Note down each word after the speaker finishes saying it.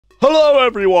Hello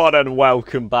everyone and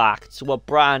welcome back to a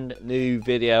brand new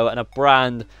video and a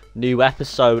brand new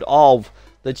episode of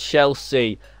the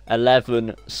Chelsea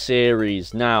 11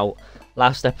 series. Now,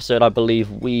 last episode I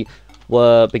believe we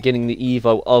were beginning the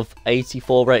Evo of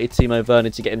 84 rated Timo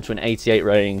Werner to get him to an 88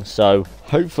 rating. So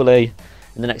hopefully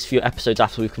in the next few episodes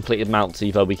after we've completed Mount's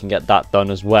Evo we can get that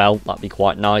done as well. That'd be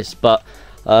quite nice. But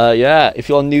yeah, if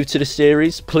you're new to the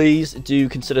series, please do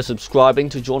consider subscribing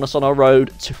to join us on our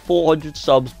road to 400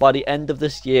 subs by the end of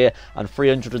this year and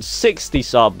 360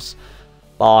 subs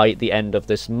by the end of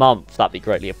this month. That'd be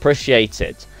greatly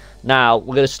appreciated. Now,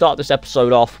 we're going to start this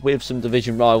episode off with some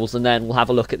division rivals, and then we'll have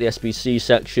a look at the SBC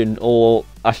section, or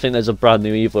I think there's a brand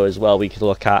new Evo as well we could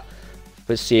look at.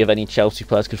 Let's see if any Chelsea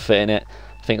players could fit in it.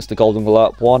 I think it's the Golden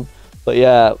Glove one. But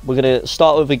yeah, we're going to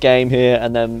start with a game here,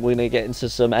 and then we're going to get into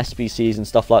some SBCs and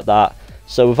stuff like that.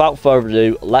 So without further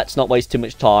ado, let's not waste too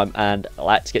much time, and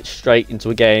let's get straight into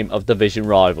a game of division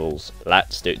rivals.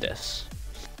 Let's do this.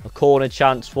 A corner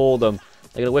chance for them.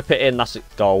 They're going to whip it in. That's a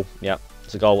goal. Yep,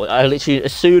 it's a goal. I literally,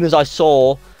 as soon as I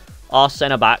saw our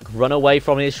centre-back run away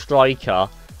from his striker,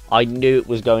 I knew it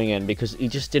was going in because he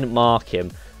just didn't mark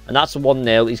him. And that's a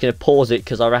 1-0. He's going to pause it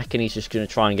because I reckon he's just going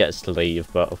to try and get us to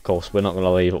leave. But, of course, we're not going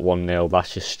to leave at 1-0.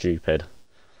 That's just stupid.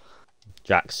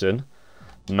 Jackson.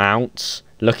 Mount.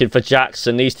 Looking for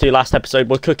Jackson. These two last episode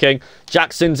were cooking.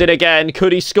 Jackson's in again.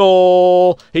 Could he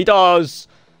score? He does.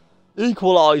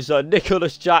 Equaliser.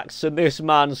 Nicholas Jackson. This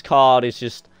man's card is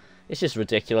just... It's just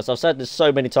ridiculous. I've said this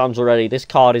so many times already. This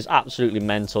card is absolutely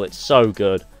mental. It's so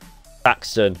good.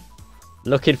 Jackson.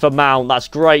 Looking for Mount. That's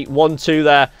great. 1-2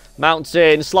 there. Mounts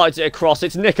in, slides it across.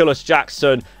 It's Nicholas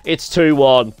Jackson. It's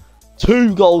 2-1.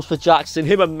 2 goals for Jackson.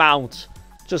 Him and Mount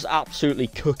just absolutely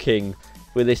cooking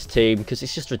with this team because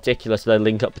it's just ridiculous their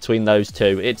link up between those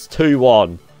two. It's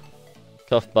 2-1.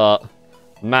 Cuthbert.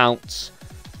 Mount.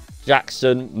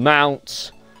 Jackson.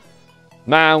 Mount.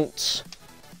 Mount.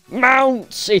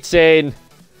 Mount. It's in.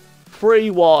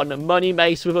 3-1. Money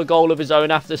Mace with a goal of his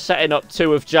own after setting up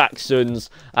 2 of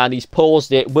Jackson's, and he's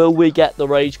paused it. Will we get the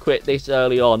rage quit this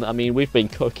early on? I mean, we've been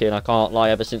cooking, I can't lie,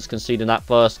 ever since conceding that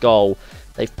first goal.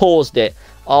 They've paused it.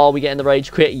 Are we getting the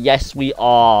rage quit? Yes, we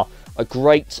are. A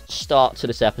great start to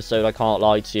this episode, I can't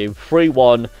lie to you.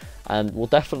 3-1, and we'll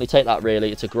definitely take that,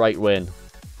 really. It's a great win.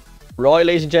 Right,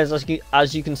 ladies and gents,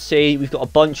 as you can see, we've got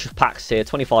a bunch of packs here.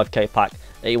 25k pack,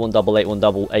 81 double, 81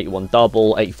 double, 81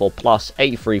 double, 84 plus,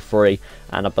 83 free,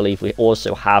 and I believe we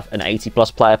also have an 80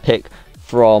 plus player pick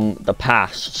from the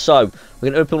past. So we're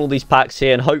going to open all these packs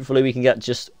here, and hopefully we can get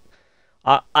just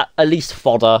at least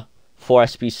fodder for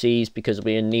SBCs, because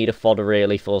we're in need of fodder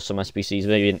really for some SBCs.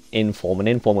 Maybe an inform. An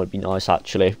inform would be nice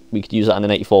actually. We could use that in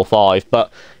an 84.5.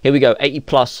 But here we go, 80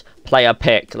 plus player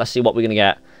pick. Let's see what we're going to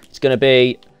get. It's going to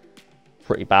be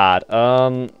pretty bad.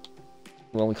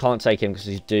 Well, we can't take him because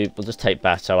he's due. We'll just take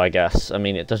Beto, I guess. I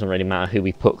mean, it doesn't really matter who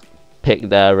we pick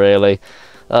there, really.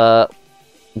 But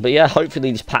yeah,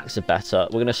 hopefully these packs are better.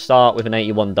 We're going to start with an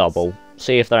 81 double.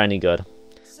 See if they're any good.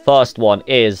 First one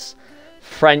is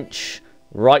French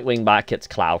right wing back. It's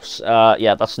Klaus.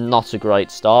 Yeah, that's not a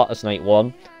great start. That's an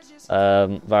 81.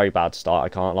 Very bad start, I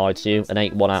can't lie to you. An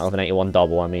 81 out of an 81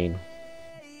 double, I mean.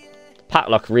 Pack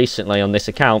luck recently on this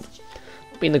account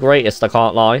been the greatest, I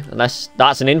can't lie. Unless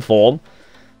that's an inform.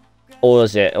 Or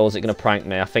is it going to prank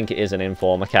me? I think it is an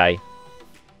inform. Okay.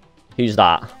 Who's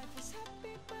that?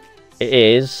 It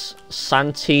is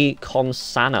Santi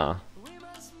Consana.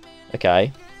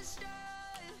 Okay.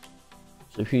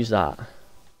 So who's that?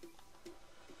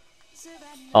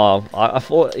 Oh, I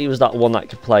thought he was that one that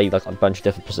could play like a bunch of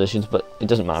different positions, but it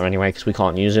doesn't matter anyway because we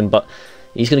can't use him. But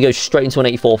he's going to go straight into an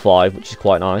 84.5, which is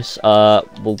quite nice.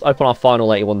 We'll open our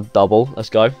final 81 double.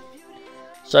 Let's go.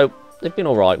 So they've been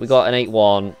alright. We got an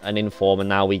 8-1, an inform, and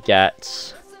now we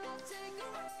get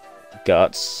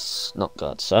Guts. Not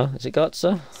Gutser. Is it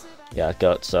Gutser? Yeah,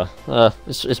 Gutser.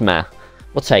 It's meh.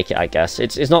 We'll take it, I guess.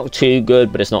 It's not too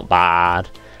good, but it's not bad,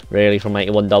 really, from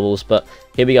 81 doubles. But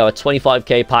here we go. A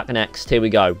 25k pack next. Here we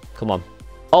go. Come on.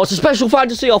 Oh, it's a special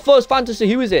fantasy. Our first fantasy.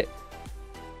 Who is it?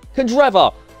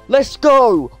 Kandreva. Let's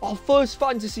go. Our first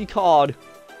fantasy card.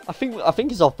 I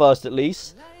think it's our first at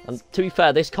least. And to be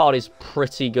fair, this card is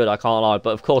pretty good, I can't lie.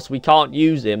 But of course, we can't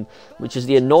use him, which is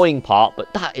the annoying part.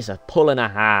 But that is a pull and a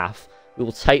half. We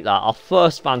will take that. Our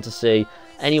first fantasy.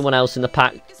 Anyone else in the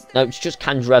pack? No, it's just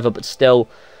Kandreva, but still,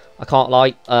 I can't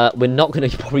lie. We're not going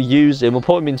to probably use him. We'll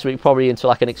put him into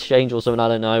like an exchange or something, I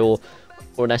don't know,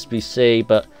 or an SBC.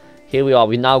 But here we are.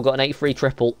 We've now got an 83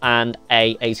 triple and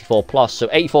a 84 plus. So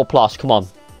 84 plus, come on.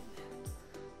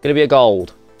 Going to be a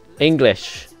gold.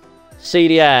 English.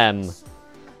 CDM.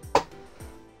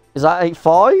 Is that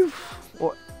 85?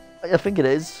 Or I think it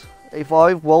is.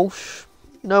 85, Walsh.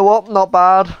 You know what? Not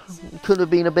bad. Could have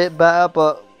been a bit better,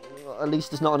 but at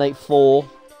least it's not an 84.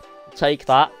 Take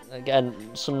that.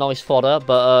 Again, some nice fodder,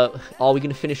 but are we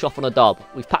going to finish off on a dub?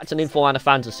 We've packed an inform and a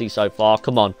fantasy so far.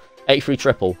 Come on. 83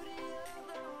 triple.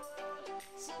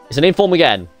 It's an inform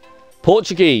again.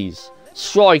 Portuguese.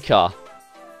 Striker.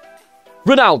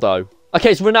 Ronaldo.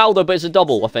 Okay, it's Ronaldo, but it's a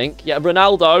double, I think. Yeah,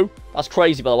 Ronaldo. That's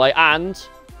crazy, by the way. And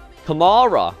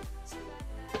Kamara.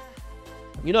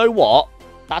 You know what?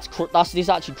 That's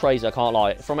actually crazy, I can't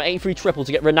lie. From an 83 triple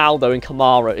to get Ronaldo and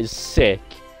Kamara is sick.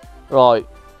 Right.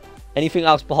 Anything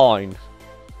else behind?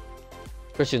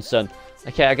 Christensen.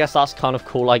 Okay, I guess that's kind of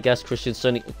cool, I guess.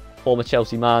 Christensen, former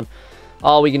Chelsea man.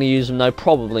 Are we going to use him? No,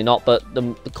 probably not. But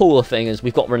the cooler thing is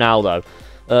we've got Ronaldo.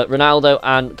 Ronaldo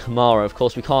and Kamara. Of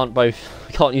course, we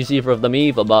can't use either of them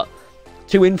either, but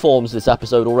 2 informs this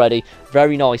episode already.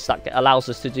 Very nice. That allows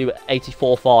us to do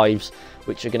 84 5s,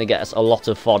 which are going to get us a lot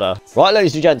of fodder. Right,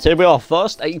 ladies and gents, here we are.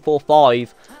 First 84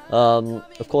 5.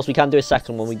 Of course, we can do a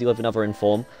second one. We do have another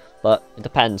inform, but it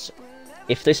depends.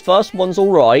 If this first one's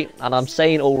alright, and I'm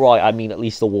saying alright, I mean at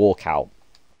least a walkout.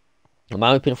 I'm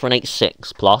hoping for an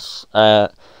 86 plus.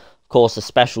 Of course, a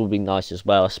special would be nice as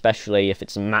well, especially if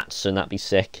it's Matson, that'd be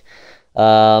sick.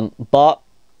 But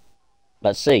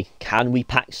let's see. Can we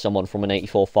pack someone from an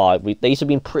 84-5? These have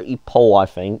been pretty poor, I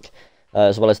think,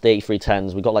 as well as the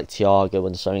 83-10s. We got like Thiago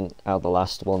and something out of the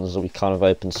last ones that we kind of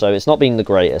opened, so it's not been the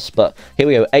greatest. But here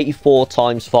we go, 84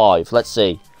 times 5. Let's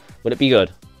see. Would it be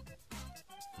good?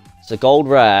 It's a gold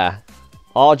rare.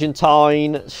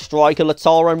 Argentine striker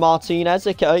Lautaro Martinez.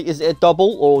 Okay, is it a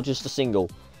double or just a single?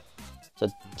 It's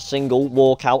a single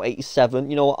walkout 87.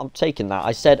 You know what? I'm taking that.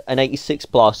 I said an 86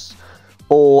 plus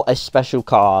or a special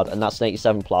card, and that's an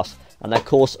 87 plus. And of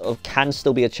course, can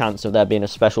still be a chance of there being a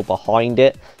special behind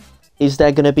it. Is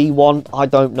there going to be one? I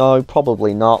don't know.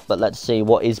 Probably not. But let's see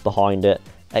what is behind it.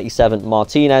 87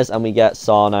 Martinez, and we get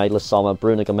Sane, Lasoma,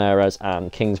 Bruno Gomes,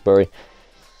 and Kingsbury.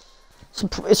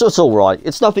 It's all right.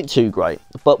 It's nothing too great,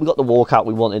 but we got the walkout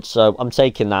we wanted, so I'm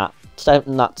taking that.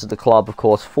 Sending that to the club, of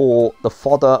course, for the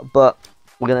fodder, but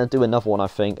we're going to do another one, I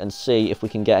think, and see if we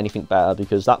can get anything better,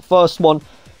 because that first one,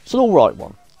 it's an all right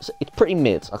one. It's pretty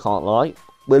mid, I can't lie.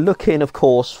 We're looking, of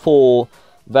course, for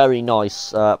very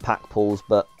nice pack pulls,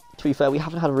 but to be fair, we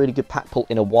haven't had a really good pack pull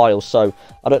in a while, so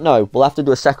I don't know. We'll have to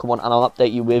do a second one, and I'll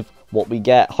update you with what we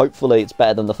get. Hopefully, it's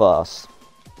better than the first.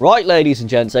 Right, ladies and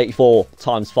gents, 84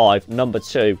 times 5, number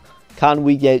 2. Can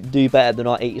we do better than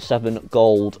our 87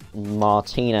 gold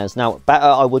Martinez? Now, better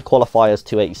I would qualify as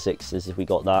 286s if we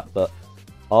got that, but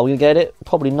are we going to get it?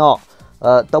 Probably not.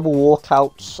 Double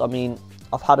walkouts, I mean,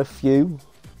 I've had a few.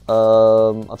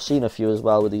 I've seen a few as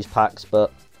well with these packs,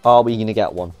 but are we going to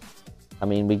get one? I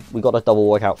mean, we got a double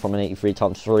walkout from an 83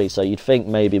 times 3, so you'd think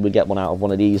maybe we'd get one out of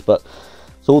one of these, but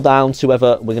it's all down to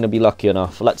whether we're going to be lucky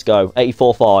enough. Let's go.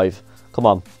 84-5. Come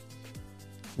on.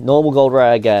 Normal gold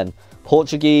rare again.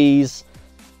 Portuguese.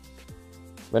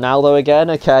 Ronaldo again.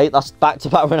 Okay, that's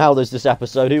back-to-back Ronaldos this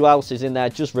episode. Who else is in there?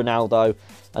 Just Ronaldo.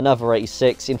 Another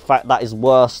 86. In fact, that is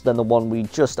worse than the one we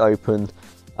just opened.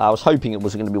 I was hoping it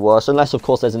was going to be worse. Unless, of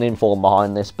course, there's an inform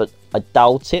behind this. But I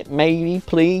doubt it. Maybe,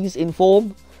 please,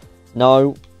 inform.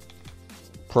 No.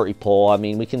 Pretty poor. I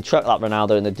mean, we can chuck that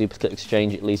Ronaldo in the duplicate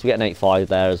exchange at least. We get an 85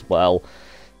 there as well.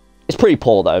 It's pretty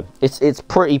poor, though. It's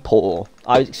pretty poor.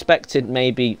 I expected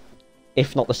maybe,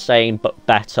 if not the same, but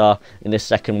better in this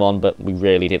second one, but we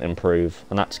really didn't improve.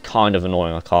 And that's kind of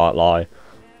annoying, I can't lie.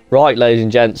 Right, ladies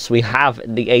and gents, we have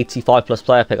the 85 plus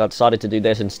player pick. I decided to do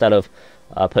this instead of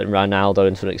putting Ronaldo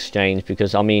into an exchange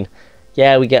because, I mean,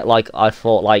 yeah, we get, like, I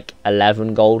thought, like,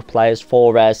 11 gold players,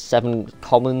 4 rares, 7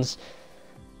 commons.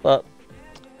 But,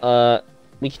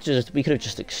 we could have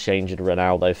just exchanged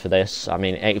Ronaldo for this. I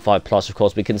mean, 85 plus, of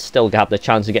course, we can still have the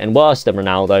chance of getting worse than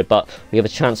Ronaldo, but we have a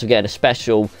chance of getting a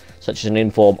special, such as an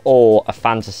inform or a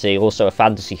fantasy, also a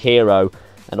fantasy hero,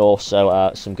 and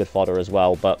also some good fodder as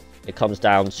well. But it comes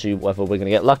down to whether we're going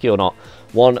to get lucky or not.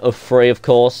 1 of 3, of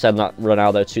course. Send that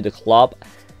Ronaldo to the club.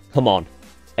 Come on.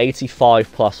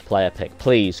 85 plus player pick.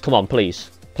 Please. Come on,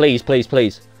 please. Please, please,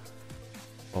 please.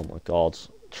 Oh, my God.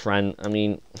 Trent, I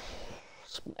mean,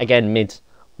 again,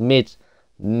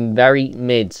 very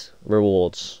mid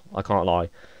rewards. I can't lie.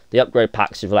 The upgrade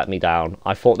packs have let me down.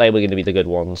 I thought they were going to be the good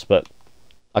ones, but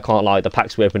I can't lie. The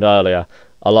packs we opened earlier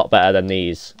are a lot better than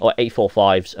these. Or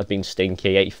 845s have been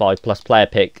stinky. 85 plus player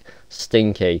pick,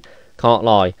 stinky. Can't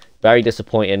lie. Very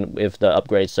disappointing with the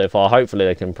upgrades so far. Hopefully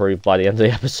they can improve by the end of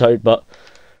the episode, but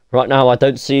right now I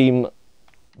don't seem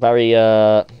very,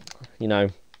 you know,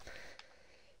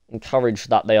 encouraged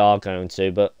that they are going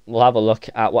to, but we'll have a look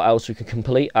at what else we can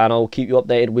complete, and I'll keep you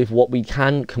updated with what we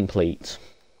can complete.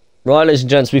 Right, ladies and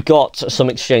gents, we've got some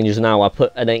exchanges now. I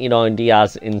put an 89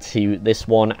 Diaz into this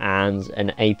one and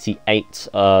an 88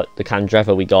 the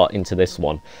Candreva we got into this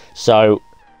one. So,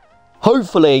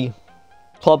 hopefully,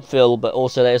 club fill, but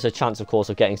also there's a chance, of course,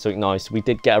 of getting something nice. We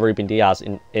did get a Ruben Diaz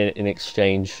in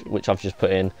exchange, which I've just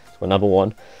put in to another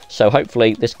one. So,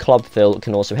 hopefully, this club fill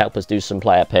can also help us do some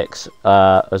player picks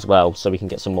as well, so we can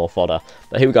get some more fodder.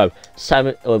 But here we go.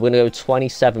 We're going to go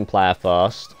 27 player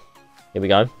first. Here we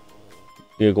go.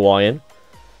 Uruguayan.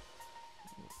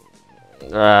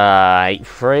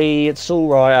 8-3. It's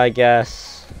alright, I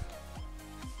guess.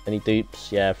 Any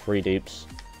dupes? Yeah, 3 dupes.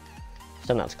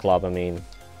 Send that to club, I mean,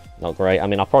 not great. I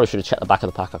mean, I probably should have checked the back of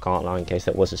the pack, I can't lie, in case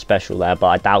there was a special there, but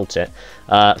I doubt it.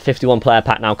 51 player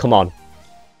pack now, come on.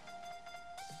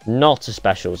 Not a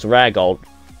special, it's a rare gold.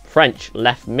 French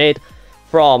left mid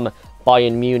from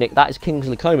Bayern Munich. That is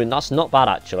Kingsley Coman. That's not bad,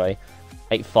 actually.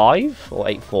 8-5 or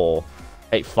 8-4?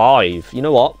 8-5. You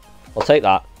know what? I'll take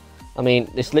that. I mean,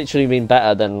 it's literally been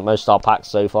better than most of our packs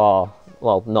so far.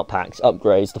 Well, not packs,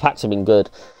 upgrades. The packs have been good.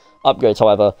 Upgrades,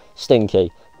 however,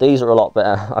 stinky. These are a lot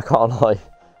better, I can't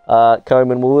lie.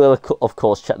 Coman, we will, of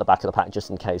course, check the back of the pack just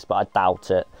in case, but I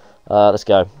doubt it. Let's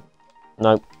go.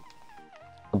 Nope.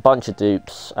 A bunch of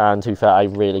dupes, and to be fair, I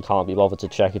really can't be bothered to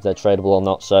check if they're tradable or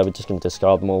not, so we're just going to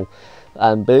discard them all.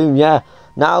 And boom, yeah.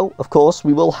 Now, of course,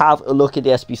 we will have a look at the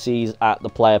SBCs at the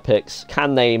player picks.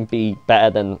 Can they be better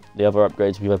than the other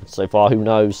upgrades we've opened so far? Who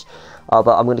knows? But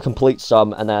I'm going to complete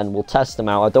some, and then we'll test them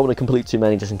out. I don't want to complete too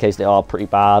many just in case they are pretty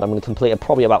bad. I'm going to complete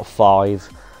probably about 5,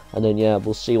 and then, yeah,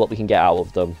 we'll see what we can get out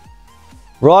of them.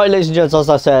 Right, ladies and gents, as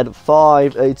I said,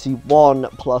 581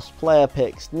 plus player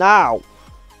picks. Now,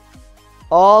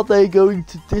 are they going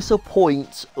to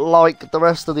disappoint like the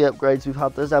rest of the upgrades we've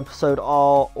had this episode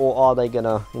are, or are they going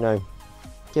to, you know,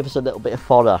 give us a little bit of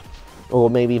fodder, or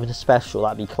maybe even a special?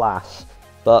 That'd be class.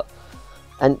 But,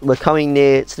 and we're coming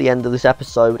near to the end of this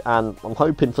episode, and I'm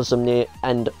hoping for some near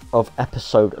end of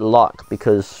episode luck,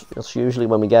 because that's usually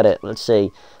when we get it. Let's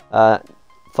see.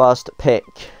 First pick.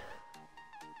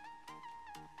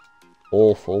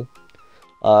 Awful.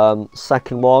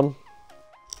 Second one.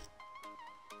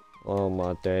 Oh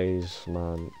my days,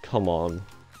 man. Come on.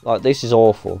 Like, this is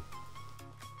awful.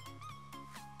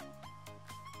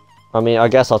 I mean, I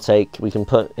guess we can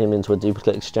put him into a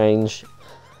duplicate exchange.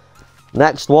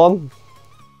 Next one.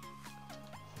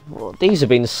 Oh, these have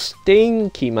been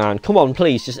stinky, man. Come on,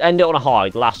 please, just end it on a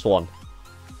high. Last one.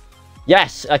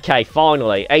 Yes, okay,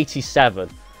 finally. 87.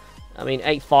 I mean,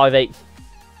 85,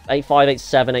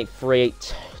 87, 83,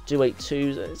 82,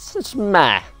 82. It's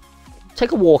meh.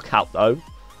 Take a walk out, though.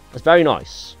 That's very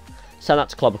nice. Send that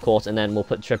to club, of course, and then we'll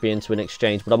put Trippier into an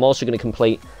exchange. But I'm also going to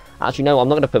complete... Actually, no, I'm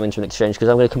not going to put him into an exchange, because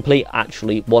I'm going to complete,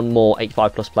 actually, one more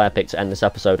 85 plus player pick to end this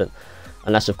episode. And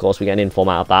unless, of course, we get an inform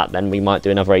out of that, then we might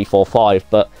do another 84-5.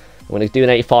 But I'm going to do an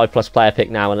 85 plus player pick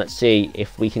now, and let's see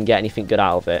if we can get anything good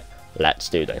out of it. Let's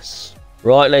do this.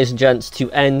 Right, ladies and gents,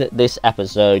 to end this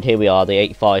episode, here we are, the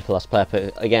 85 plus player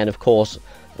pick. Again, of course,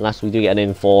 unless we do get an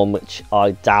inform, which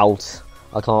I doubt,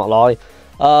 I can't lie.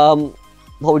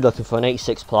 What are we looking for? An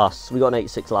 86 plus. We got an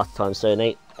 86 last time, so an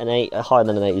 8 higher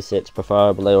than an 86,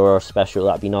 preferably, or a special.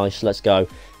 That'd be nice. Let's go.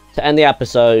 To end the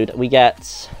episode, we get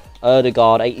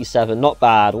Erdegaard 87. Not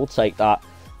bad. We'll take that.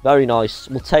 Very nice.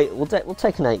 We'll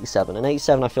take an 87. An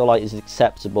 87, I feel like, is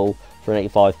acceptable for an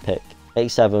 85 pick.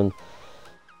 87.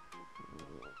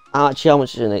 Actually, how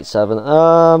much is an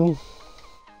 87?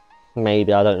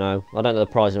 Maybe, I don't know. I don't know the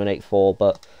price of an 84,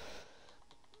 but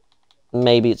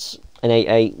maybe it's an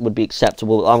 88 would be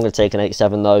acceptable. I'm going to take an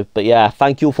 87 though. But yeah,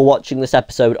 thank you all for watching this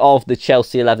episode of the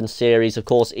Chelsea 11 series. Of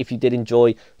course, if you did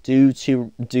enjoy, do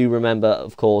remember,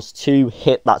 of course, to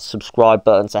hit that subscribe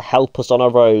button to help us on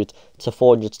our road to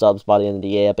 400 subs by the end of the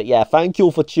year. But yeah, thank you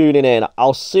all for tuning in.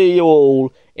 I'll see you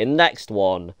all in the next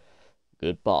one.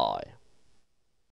 Goodbye.